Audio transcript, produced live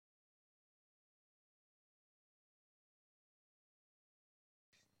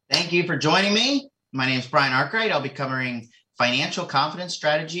Thank you for joining me. My name is Bryan Arkwright. I'll be covering financial confidence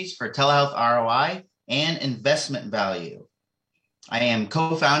strategies for telehealth ROI and investment value. I am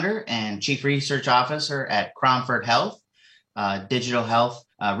co-founder and chief research officer at Cromford Health, digital health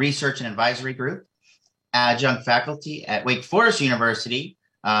research and advisory group, adjunct faculty at Wake Forest University,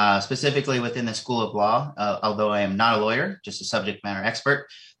 specifically within the School of Law, although I am not a lawyer, just a subject matter expert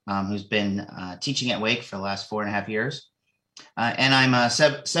who's been teaching at Wake for the last 4.5 years. And I'm a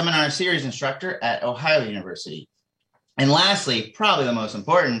seminar series instructor at Ohio University. And lastly, probably the most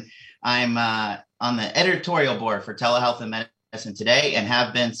important, I'm on the editorial board for Telehealth and Medicine Today and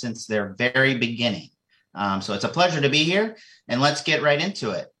have been since their very beginning. So it's a pleasure to be here, and let's get right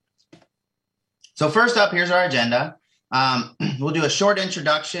into it. So first up, here's our agenda. We'll do a short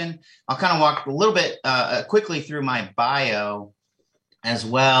introduction. I'll kind of walk a little bit quickly through my bio, as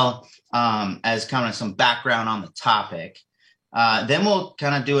well as kind of some background on the topic. Then we'll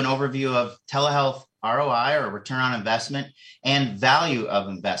kind of do an overview of telehealth ROI, or return on investment, and value of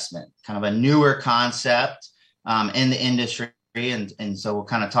investment, kind of a newer concept in the industry. And so we'll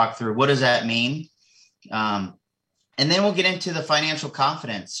kind of talk through what does that mean. And then we'll get into the financial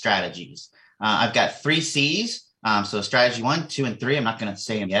confidence strategies. I've got 3 C's. So strategy 1, 2, and 3. I'm not going to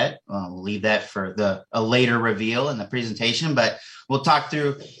say them yet. We'll leave that for a later reveal in the presentation, but we'll talk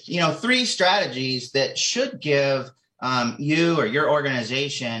through, 3 strategies that should give you or your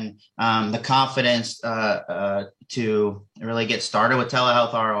organization the confidence to really get started with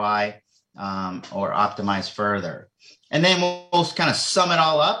telehealth ROI or optimize further. And then we'll kind of sum it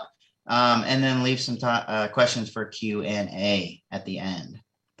all up and then leave some questions for Q&A at the end.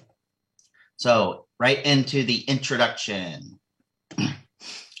 So right into the introduction.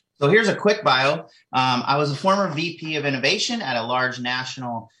 So here's a quick bio. I was a former VP of innovation at a large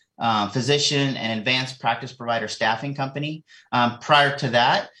national physician and advanced practice provider staffing company. Prior to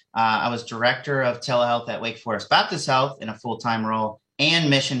that, I was director of telehealth at Wake Forest Baptist Health in a full-time role, and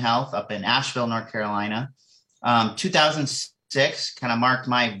Mission Health up in Asheville, North Carolina. 2006 kind of marked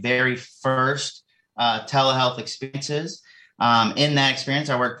my very first telehealth experiences. In that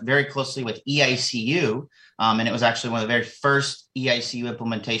experience, I worked very closely with EICU, and it was actually one of the very first EICU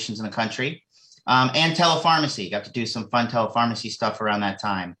implementations in the country, and telepharmacy. Got to do some fun telepharmacy stuff around that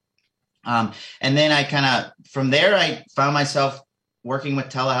time. And then from there, I found myself working with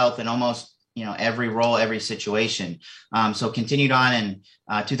telehealth in almost, every role, every situation. So continued on in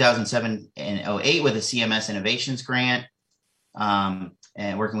 2007 and 2008 with a CMS Innovations Grant,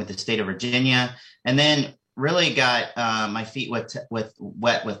 and working with the state of Virginia, and then really got my feet wet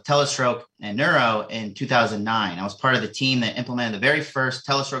with telestroke and neuro in 2009. I was part of the team that implemented the very first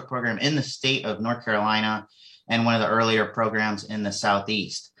telestroke program in the state of North Carolina and one of the earlier programs in the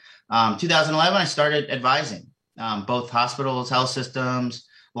Southeast. 2011, I started advising both hospitals, health systems,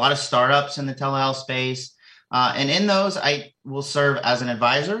 a lot of startups in the telehealth space. And in those, I will serve as an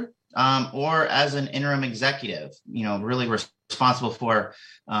advisor or as an interim executive, really responsible for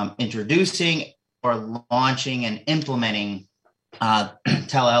introducing or launching and implementing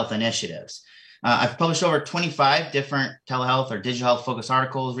telehealth initiatives. I've published over 25 different telehealth or digital health focused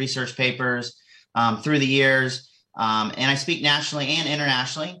articles, research papers through the years. And I speak nationally and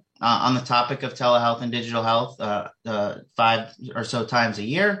internationally on the topic of telehealth and digital health 5 or so times a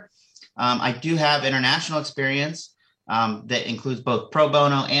year. I do have international experience that includes both pro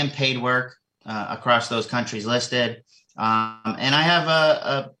bono and paid work across those countries listed. And I have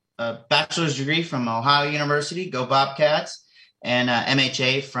a bachelor's degree from Ohio University, go Bobcats, and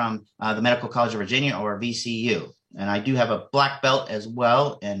MHA from the Medical College of Virginia, or VCU. And I do have a black belt as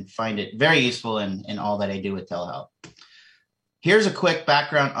well and find it very useful in all that I do with telehealth. Here's a quick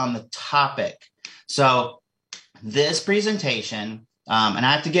background on the topic. So this presentation, and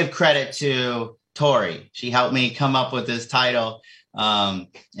I have to give credit to Tori. She helped me come up with this title, and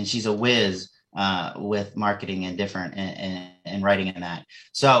she's a whiz with marketing and different and writing in that.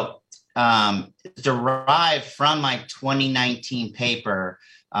 So it's derived from my 2019 paper,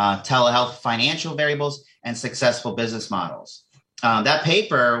 Telehealth Financial Variables and Successful Business Models. That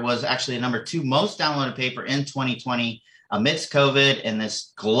paper was actually the number 2 most downloaded paper in 2020 amidst COVID and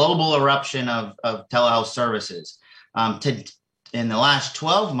this global eruption of telehealth services. In the last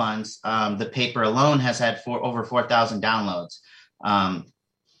 12 months, the paper alone has had over 4,000 downloads.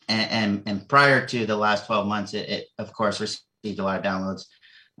 And prior to the last 12 months, it of course received a lot of downloads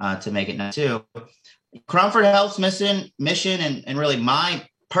to make it known too. Cromford Health's mission and really my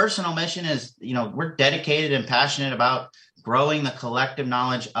personal mission is, we're dedicated and passionate about growing the collective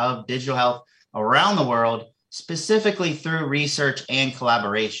knowledge of digital health around the world, specifically through research and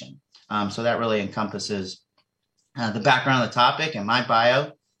collaboration. So that really encompasses the background of the topic and my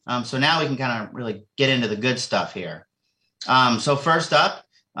bio. So now we can kind of really get into the good stuff here. So first up,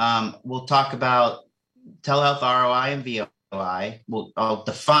 we'll talk about telehealth ROI and VOI. I'll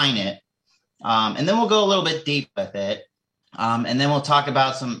define it, and then we'll go a little bit deep with it, and then we'll talk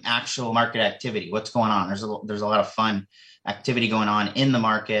about some actual market activity. What's going on? There's a lot of fun activity going on in the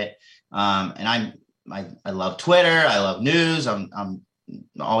market, and I love Twitter. I love news. I'm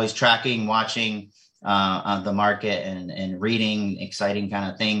always tracking, watching the market and reading exciting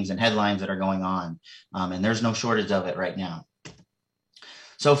kind of things and headlines that are going on, and there's no shortage of it right now.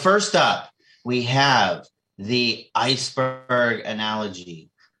 So first up, we have the iceberg analogy.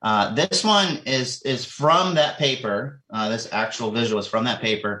 This one is from that paper. This actual visual is from that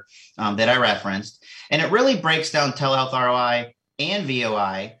paper that I referenced, and it really breaks down telehealth ROI and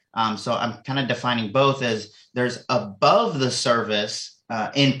VOI. So I'm kind of defining both as there's above the surface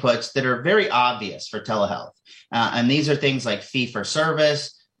inputs that are very obvious for telehealth. And these are things like fee for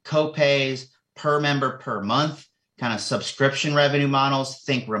service, copays, per member per month, kind of subscription revenue models.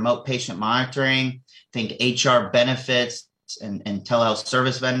 Think remote patient monitoring, think HR benefits and telehealth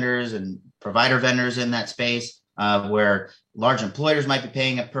service vendors and provider vendors in that space, where large employers might be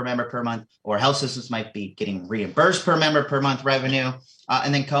paying a per member per month, or health systems might be getting reimbursed per member per month revenue.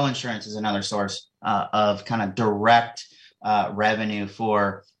 And then coinsurance is another source of kind of direct revenue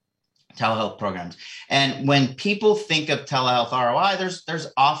for telehealth programs. And when people think of telehealth ROI, there's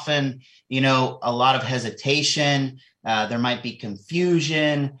often, a lot of hesitation. There might be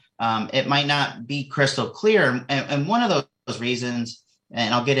confusion. It might not be crystal clear. And one of those reasons,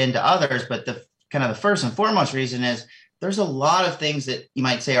 and I'll get into others, but the first and foremost reason is there's a lot of things that you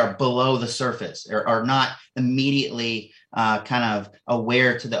might say are below the surface or are not immediately kind of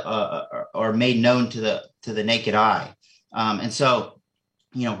aware to the or made known to the naked eye. And so,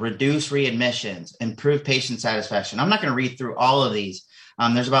 reduce readmissions, improve patient satisfaction. I'm not going to read through all of these.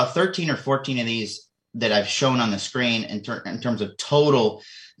 There's about 13 or 14 of these that I've shown on the screen in terms of total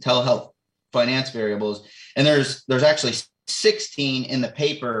telehealth finance variables. And there's actually 16 in the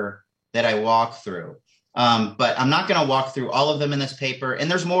paper that I walk through. But I'm not going to walk through all of them in this paper. And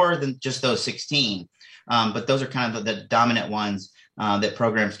there's more than just those 16. But those are kind of the dominant ones that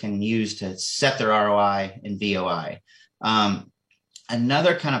programs can use to set their ROI and VOI.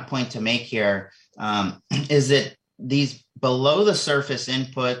 Another kind of point to make here is that these below the surface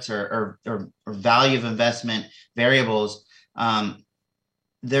inputs or value of investment variables,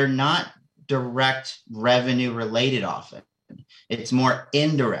 they're not direct revenue related often. It's more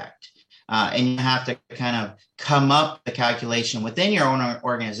indirect. And you have to kind of come up with a calculation within your own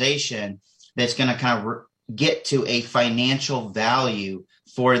organization that's going to kind of get to a financial value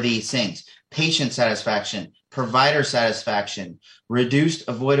for these things. Patient satisfaction, provider satisfaction, reduced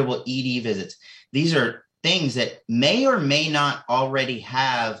avoidable ED visits. These are things that may or may not already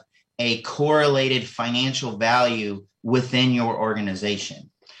have a correlated financial value within your organization.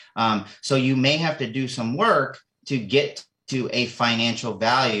 So you may have to do some work to get to a financial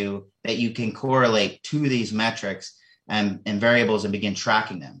value that you can correlate to these metrics and variables and begin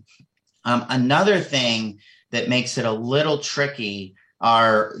tracking them. Another thing that makes it a little tricky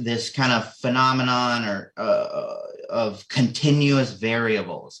are this kind of phenomenon of continuous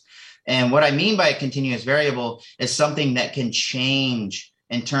variables. And what I mean by a continuous variable is something that can change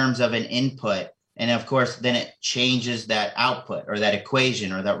in terms of an input. And of course, then it changes that output or that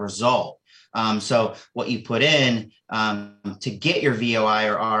equation or that result. So what you put in to get your VOI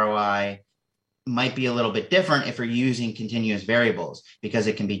or ROI might be a little bit different if you're using continuous variables, because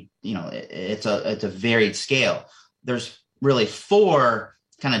it can be, it's a varied scale. There's really 4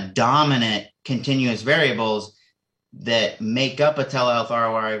 kind of dominant continuous variables that make up a telehealth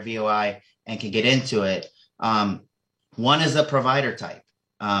ROI or VOI and can get into it. One is the provider type.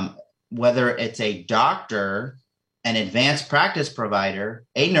 Whether it's a doctor, an advanced practice provider,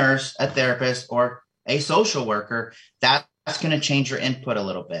 a nurse, a therapist, or a social worker, that's going to change your input a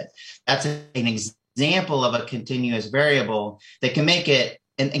little bit. That's an example of a continuous variable that can make it,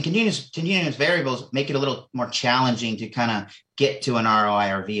 and continuous variables make it a little more challenging to kind of get to an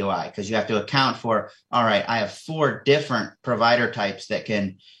ROI or VOI, because you have to account for, all right, I have 4 different provider types that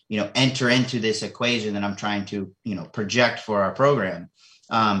can, enter into this equation that I'm trying to, project for our program.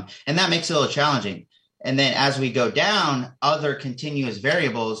 And that makes it a little challenging. And then as we go down, other continuous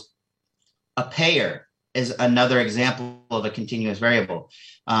variables, a payer is another example of a continuous variable.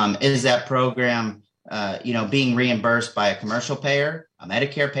 Is that program, being reimbursed by a commercial payer, a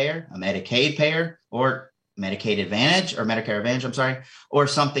Medicare payer, a Medicaid payer, or Medicaid Advantage or Medicare Advantage, or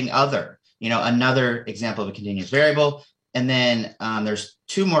something other, another example of a continuous variable. And then there's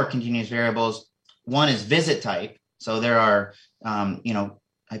 2 more continuous variables. One is visit type. So there are,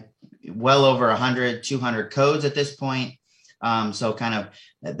 I well over 100, 200 codes at this point. So kind of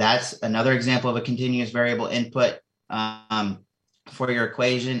that's another example of a continuous variable input for your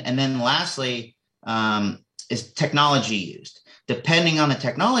equation. And then lastly is technology used. Depending on the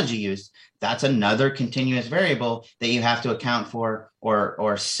technology used, that's another continuous variable that you have to account for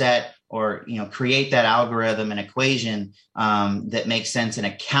or set or create that algorithm and equation that makes sense and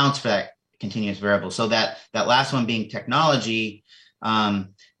accounts for that continuous variable. So that last one being technology,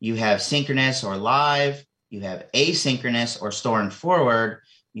 you have synchronous or live, you have asynchronous or store and forward,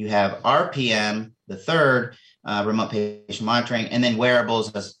 you have RPM, the third, remote patient monitoring, and then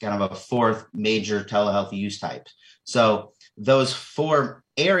wearables as kind of a fourth major telehealth use type. So those four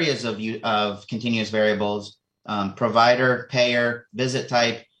areas of continuous variables, provider, payer, visit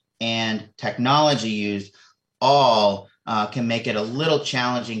type, and technology used, all can make it a little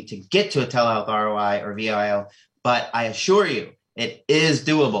challenging to get to a telehealth ROI or VOI, but I assure you it is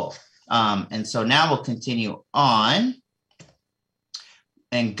doable. And so now we'll continue on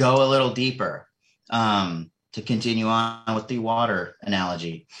and go a little deeper to continue on with the water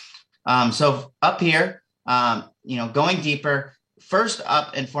analogy. So up here, going deeper, first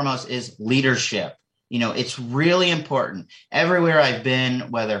up and foremost is leadership. It's really important. Everywhere I've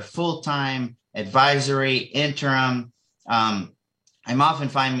been, whether full-time, advisory, interim, I'm often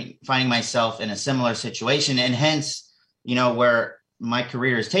finding myself in a similar situation, and hence, where my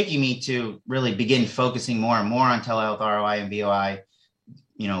career is taking me to really begin focusing more and more on telehealth ROI and VOI,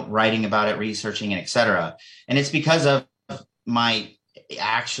 writing about it, researching it, et cetera. And it's because of my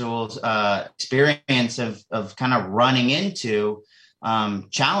actual experience of kind of running into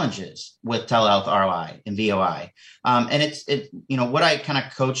challenges with telehealth ROI and VOI. And it's what I kind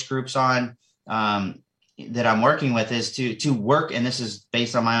of coach groups on that I'm working with is to work, and this is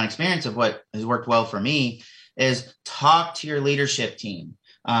based on my own experience of what has worked well for me, is talk to your leadership team.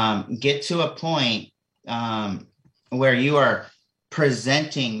 Get to a point where you are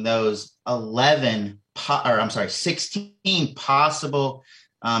presenting those 16 possible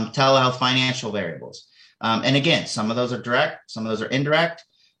telehealth financial variables. And again, some of those are direct, some of those are indirect,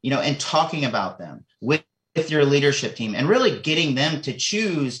 and talking about them with your leadership team and really getting them to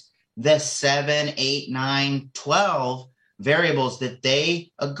choose the 7, 8, 9, 12 variables that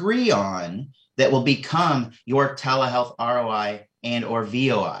they agree on that will become your telehealth ROI and or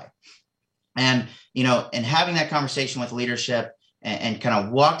VOI. And, and having that conversation with leadership and kind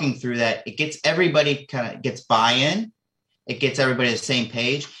of walking through that, it gets everybody gets buy-in. It gets everybody on the same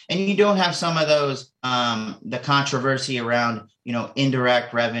page. And you don't have some of those, the controversy around,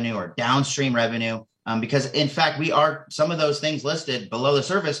 indirect revenue or downstream revenue, because in fact, some of those things listed below the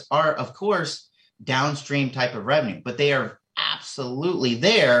surface are, of course, downstream type of revenue, but they are absolutely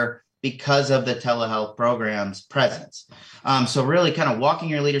there because of the telehealth program's presence. So really kind of walking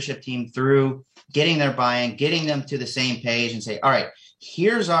your leadership team through, getting their buy-in, getting them to the same page and say, all right,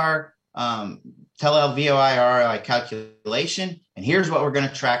 here's our telehealth VOI ROI calculation, and here's what we're going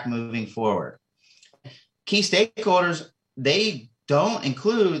to track moving forward. Key stakeholders, they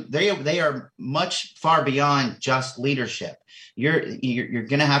are much far beyond just leadership. You're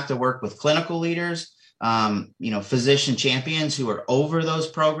going to have to work with clinical leaders, physician champions who are over those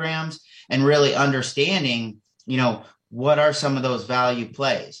programs and really understanding, what are some of those value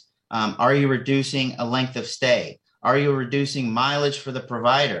plays? Are you reducing a length of stay? Are you reducing mileage for the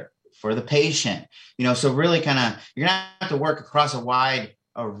provider, for the patient? So really you're going to have to work across a wide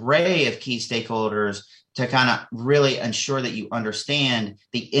array of key stakeholders to kind of really ensure that you understand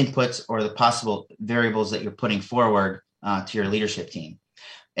the inputs or the possible variables that you're putting forward to your leadership team.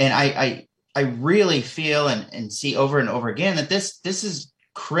 And I really feel and see over and over again that this is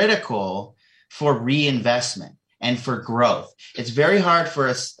critical for reinvestment and for growth. It's very hard for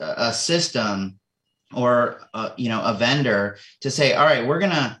a system or a vendor to say, all right, we're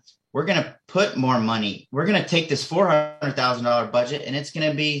gonna put more money. We're gonna take this $400,000 budget and it's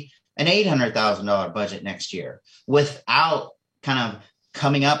gonna be an $800,000 budget next year, without kind of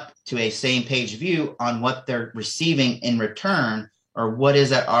coming up to a same page view on what they're receiving in return, or what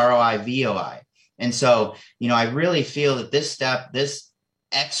is that ROI VOI. And so, I really feel that this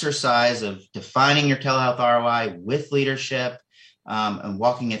exercise of defining your telehealth ROI with leadership and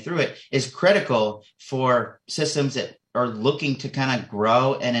walking it through it is critical for systems that are looking to kind of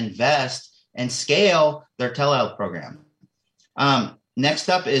grow and invest and scale their telehealth program. Next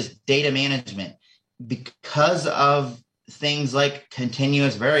up is data management. Because of things like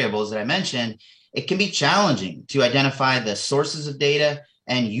continuous variables that I mentioned, it can be challenging to identify the sources of data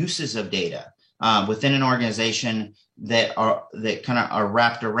and uses of data within an organization that kind of are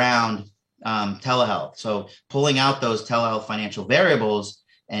wrapped around telehealth. So pulling out those telehealth financial variables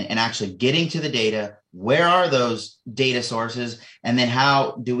and actually getting to the data. Where are those data sources? And then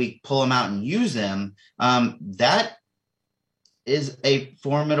how do we pull them out and use them? That is a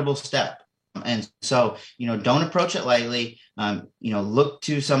formidable step. And so, don't approach it lightly. Look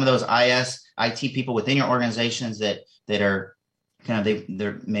to some of those IT people within your organizations that are kind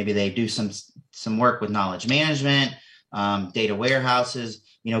of, maybe they do some work with knowledge management, data warehouses,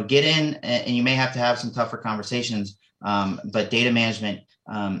 get in, and you may have to have some tougher conversations. But data management,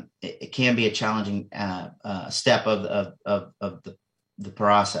 it can be a challenging step of the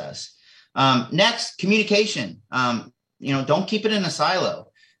process. Next, communication. Don't keep it in a silo.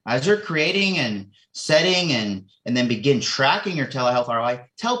 As you're creating and setting and then begin tracking your telehealth ROI,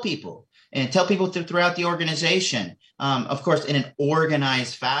 tell people throughout the organization, of course, in an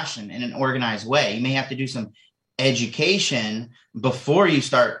organized fashion, in an organized way. You may have to do some education before you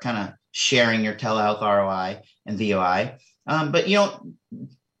start kind of sharing your telehealth ROI and VOI. But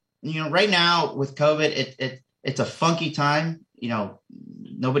right now with COVID, it's a funky time.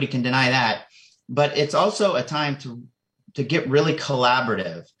 Nobody can deny that. But it's also a time to get really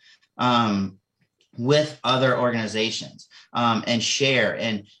collaborative with other organizations and share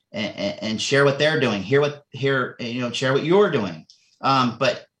and share what they're doing. Share what you're doing.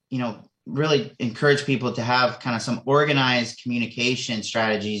 But really encourage people to have kind of some organized communication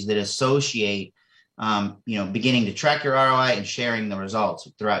strategies that associate, beginning to track your ROI and sharing the results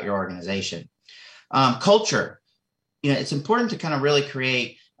throughout your organization. Culture, it's important to kind of really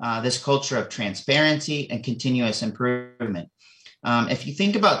create this culture of transparency and continuous improvement. If you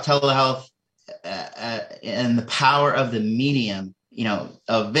think about telehealth and the power of the medium,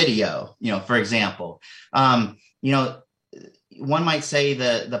 of video, for example, one might say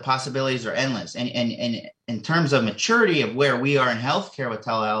the possibilities are endless. And in terms of maturity of where we are in healthcare with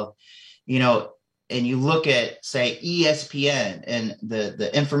telehealth, and you look at, say, ESPN and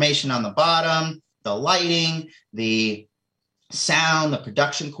the information on the bottom, the lighting, the sound, the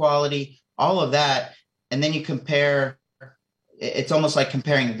production quality, all of that. And then you compare, it's almost like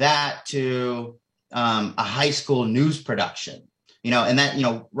comparing that to a high school news production, and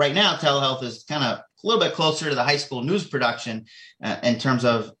that, right now telehealth is kind of a little bit closer to the high school news production in terms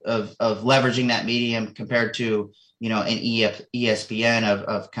of leveraging that medium compared to, an ESPN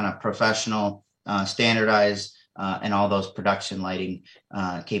of kind of professional, standardized, and all those production lighting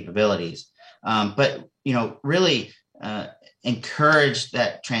capabilities. But, really encourage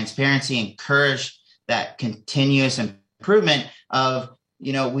that transparency, encourage that continuous improvement of,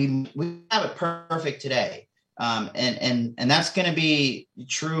 we have it perfect today. And that's going to be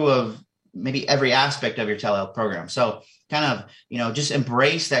true of maybe every aspect of your telehealth program. So kind of, just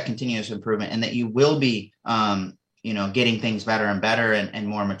embrace that continuous improvement and that you will be, getting things better and better and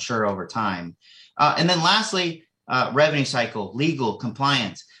more mature over time. And then lastly, revenue cycle, legal,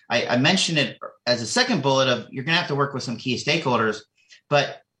 compliance. I mentioned it as a second bullet of you're going to have to work with some key stakeholders,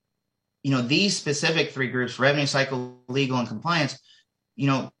 but, these specific three groups, revenue cycle, legal, and compliance,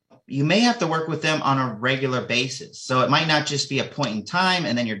 you may have to work with them on a regular basis. So it might not just be a point in time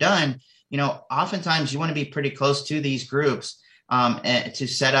and then you're done. Oftentimes you want to be pretty close to these groups and to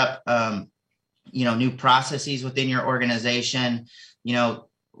set up, new processes within your organization.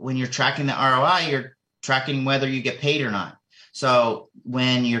 When you're tracking the ROI, you're tracking whether you get paid or not. So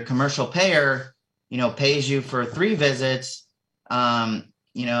when your commercial payer, pays you for 3 visits, and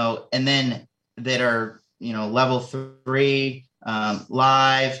then that are, level 3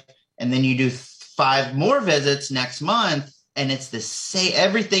 live, and then you do 5 more visits next month, and it's the same,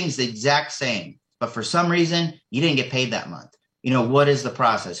 everything's the exact same, but for some reason you didn't get paid that month. What is the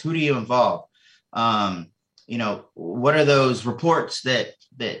process? Who do you involve? What are those reports that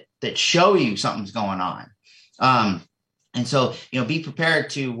show you something's going on? And so, be prepared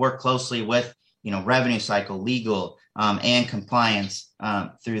to work closely with, revenue cycle, legal, and compliance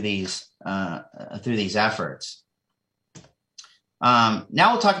through these efforts. Now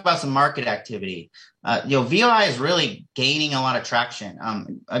we'll talk about some market activity. VOI is really gaining a lot of traction.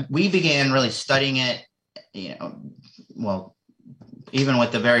 We began really studying it, even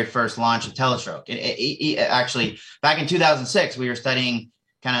with the very first launch of telestroke. Actually, back in 2006, we were studying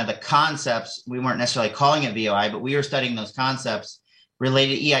kind of the concepts. We weren't necessarily calling it VOI, but we were studying those concepts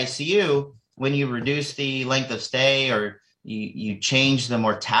related to EICU. When you reduce the length of stay or you change the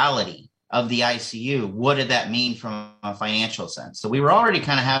mortality of the ICU, what did that mean from a financial sense? So we were already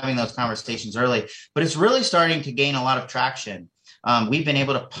kind of having those conversations early, but it's really starting to gain a lot of traction. We've been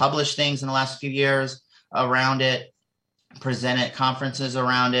able to publish things in the last few years around it, present at conferences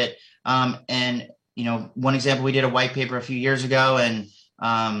around it. And, one example, we did a white paper a few years ago, and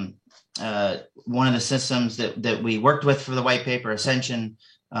one of the systems that we worked with for the white paper, Ascension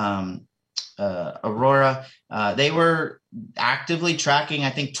Aurora, they were actively tracking, I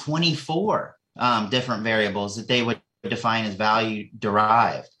think, 24 different variables that they would define as value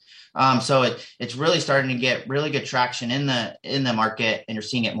derived. So it's really starting to get really good traction in the market, and you're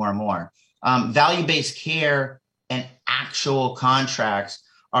seeing it more and more. Value-based care and actual contracts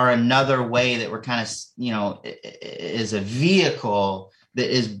are another way that we're kind of, is a vehicle that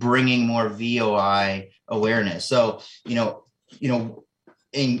is bringing more VOI awareness. So, what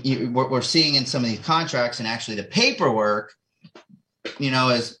we're seeing in some of these contracts and actually the paperwork,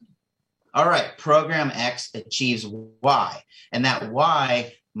 is, all right, program X achieves Y, and that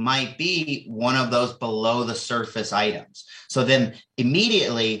Y might be one of those below the surface items. So then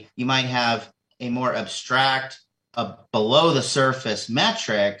immediately you might have a more abstract, below the surface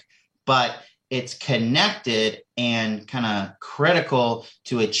metric, but it's connected and kind of critical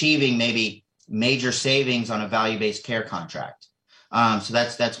to achieving maybe major savings on a value-based care contract. So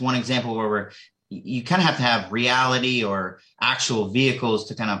that's one example where you kind of have to have reality or actual vehicles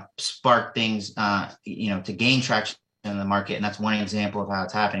to kind of spark things, to gain traction in the market. And that's one example of how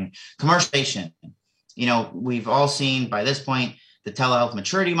it's happening. Commercialization. We've all seen by this point the telehealth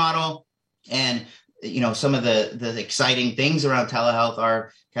maturity model, and some of the exciting things around telehealth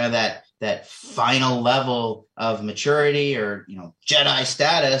are kind of that final level of maturity, or Jedi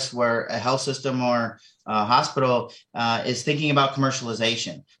status, where a health system or a hospital is thinking about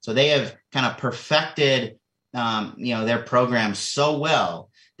commercialization. So they have kind of perfected their program so well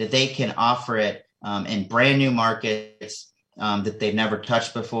that they can offer it in brand new markets that they've never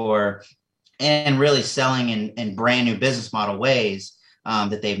touched before, and really selling in brand new business model ways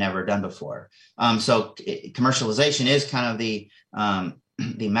that they've never done before. So commercialization is kind of the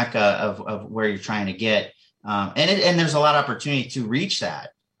mecca of where you're trying to get, and there's a lot of opportunity to reach that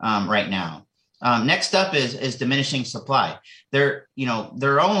right now. Next up is diminishing supply. There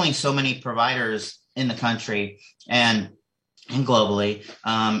are only so many providers in the country and globally,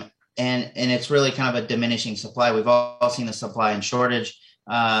 and it's really kind of a diminishing supply. We've all seen the supply and shortage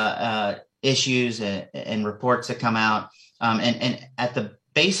issues and reports that come out. And at the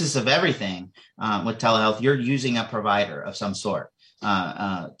basis of everything with telehealth, you're using a provider of some sort,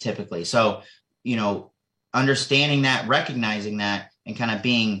 typically. So, understanding that, recognizing that, and kind of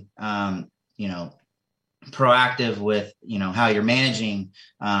being, proactive with, how you're managing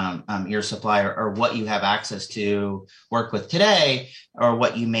your supply, or what you have access to work with today, or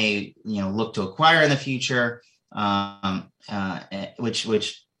what you may, look to acquire in the future,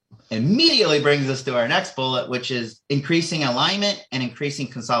 which immediately brings us to our next bullet, which is increasing alignment and increasing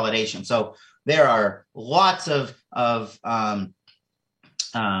consolidation. So there are lots of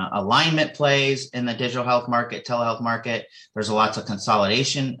alignment plays in the digital health market, telehealth market. There's lots of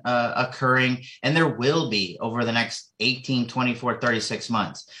consolidation occurring, and there will be over the next 18, 24, 36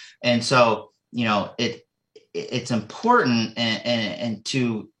 months. And so, it's important and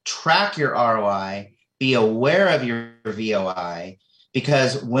to track your ROI, be aware of your VOI,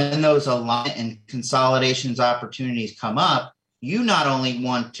 because when those alignment and consolidations opportunities come up, you not only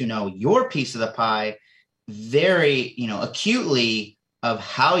want to know your piece of the pie very, acutely, of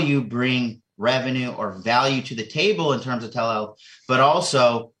how you bring revenue or value to the table in terms of telehealth, but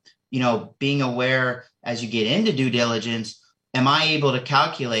also, being aware as you get into due diligence, am I able to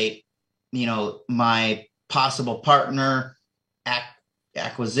calculate, my possible partner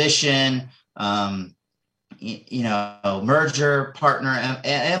acquisition, merger partner,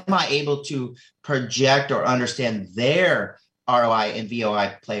 am I able to project or understand their ROI and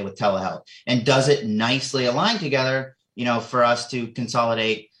VOI play with telehealth? And does it nicely align together, for us to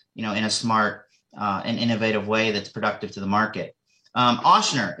consolidate, in a smart and innovative way that's productive to the market?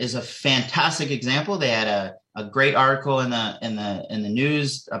 Ochsner is a fantastic example. They had a great article in the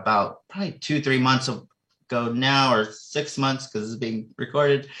news about probably 2-3 months ago now, or 6 months, because it's being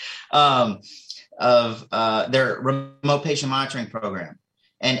recorded, of their remote patient monitoring program.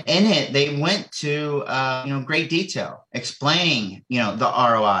 And in it, they went to, great detail explaining, the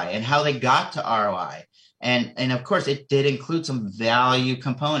ROI and how they got to ROI. And of course, it did include some value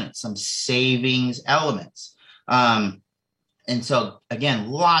components, some savings elements. And so, again,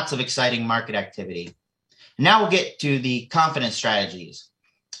 lots of exciting market activity. Now we'll get to the confidence strategies.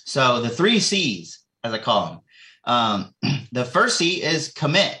 So the 3 C's, as I call them. The first C is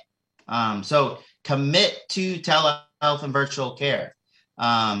commit. So commit to telehealth and virtual care.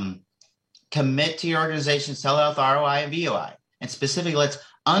 Commit to your organization's telehealth ROI and VOI. And specifically, let's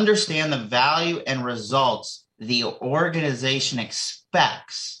understand the value and results the organization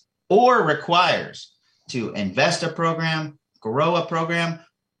expects or requires to invest a program, grow a program,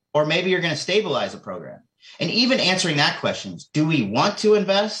 or maybe you're going to stabilize a program. And even answering that question, do we want to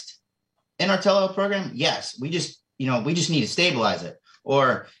invest in our telehealth program? Yes, we just need to stabilize it.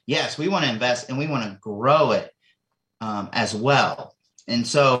 Or yes, we want to invest and we want to grow it as well. And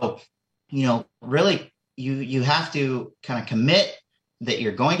so, really you have to kind of commit that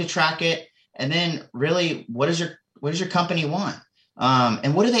you're going to track it. And then really, what does your company want?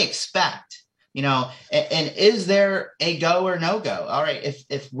 And what do they expect? And is there a go or no go? All right,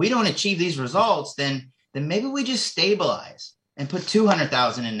 if we don't achieve these results, then maybe we just stabilize and put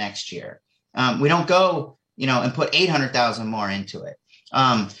 200,000 in next year. We don't go, and put 800,000 more into it.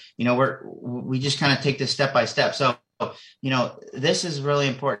 We just kind of take this step by step. So, this is really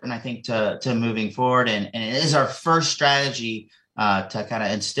important, I think, to moving forward. And it is our first strategy to kind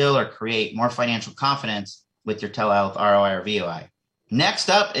of instill or create more financial confidence with your telehealth ROI or VOI. Next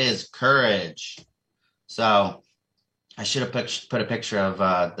up is courage. So I should have put a picture of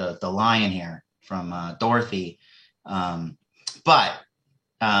the lion here from Dorothy. But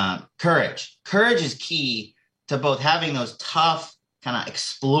courage is key to both having those tough kind of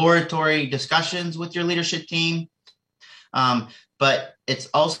exploratory discussions with your leadership team. But it's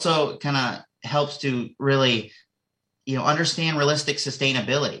also kind of helps to really, understand realistic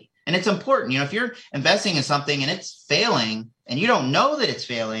sustainability. And it's important, if you're investing in something and it's failing and you don't know that it's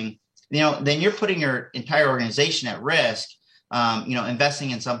failing, then you're putting your entire organization at risk,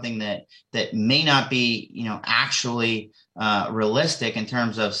 investing in something that may not be, actually realistic in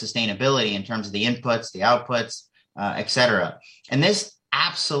terms of sustainability, in terms of the inputs, the outputs, et cetera. And this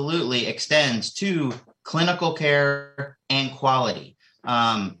absolutely extends to clinical care and quality,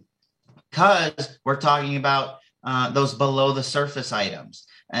 because we're talking about those below the surface items.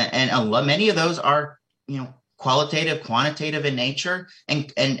 And many of those are, qualitative, quantitative in nature,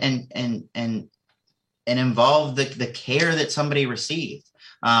 and involve the care that somebody received.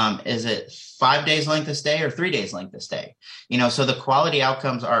 Is it 5 days length of stay or 3 days length of stay? So the quality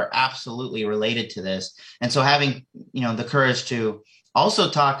outcomes are absolutely related to this. And so having, the courage to also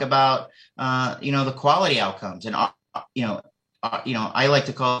talk about, the quality outcomes. And, I like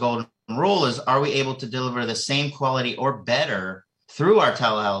to call it golden rule is, are we able to deliver the same quality or better through our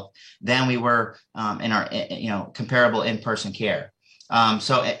telehealth than we were in our, comparable in-person care?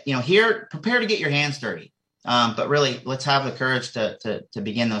 So, here, prepare to get your hands dirty. But really, let's have the courage to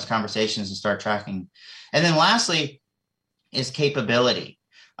begin those conversations and start tracking. And then lastly is capability.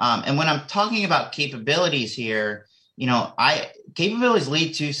 And when I'm talking about capabilities here, capabilities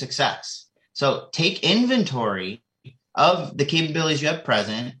lead to success. So take inventory of the capabilities you have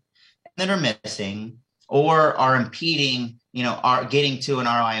present that are missing or are impeding, are getting to an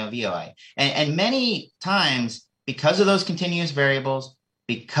ROI or VOI. And many times, because of those continuous variables,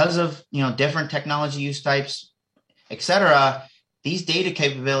 because of, different technology use types, et cetera, these data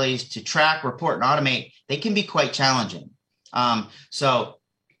capabilities to track, report, and automate, they can be quite challenging. So,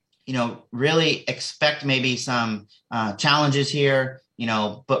 really expect maybe some challenges here,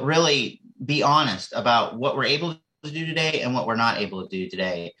 but really be honest about what we're able to do today and what we're not able to do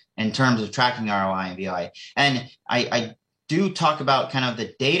today in terms of tracking ROI and VOI. And I do talk about kind of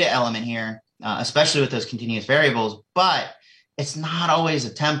the data element here, especially with those continuous variables, but it's not always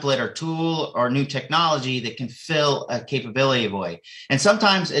a template or tool or new technology that can fill a capability void. And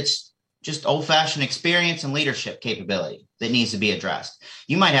sometimes it's just old-fashioned experience and leadership capability that needs to be addressed.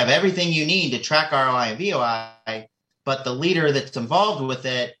 You might have everything you need to track ROI and VOI, but the leader that's involved with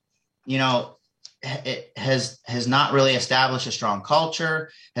it, it has not really established a strong culture,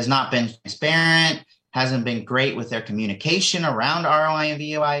 has not been transparent, hasn't been great with their communication around ROI and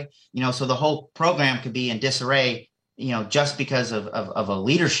VOI. So the whole program could be in disarray, just because of a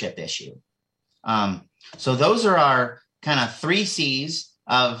leadership issue. So those are our kind of 3 C's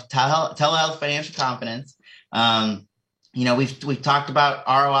of telehealth financial confidence. We've talked about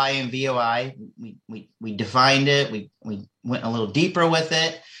ROI and VOI. We defined it. We went a little deeper with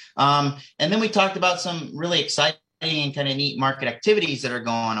it. And then we talked about some really exciting and kind of neat market activities that are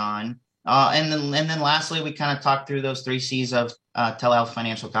going on. And then lastly, we kind of talked through those 3 C's of telehealth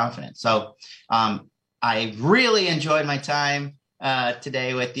financial confidence. So I really enjoyed my time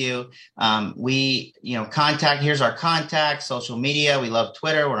today with you. Here's our contact, social media. We love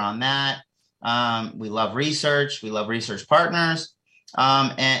Twitter. We're on that. We love research. We love research partners.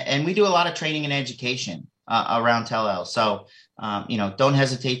 And we do a lot of training and education around telehealth. So, don't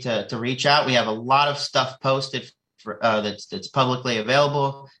hesitate to reach out. We have a lot of stuff posted that's publicly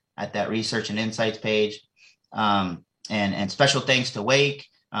available at that research and insights page. And special thanks to Wake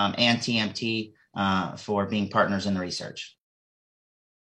and TMT for being partners in the research.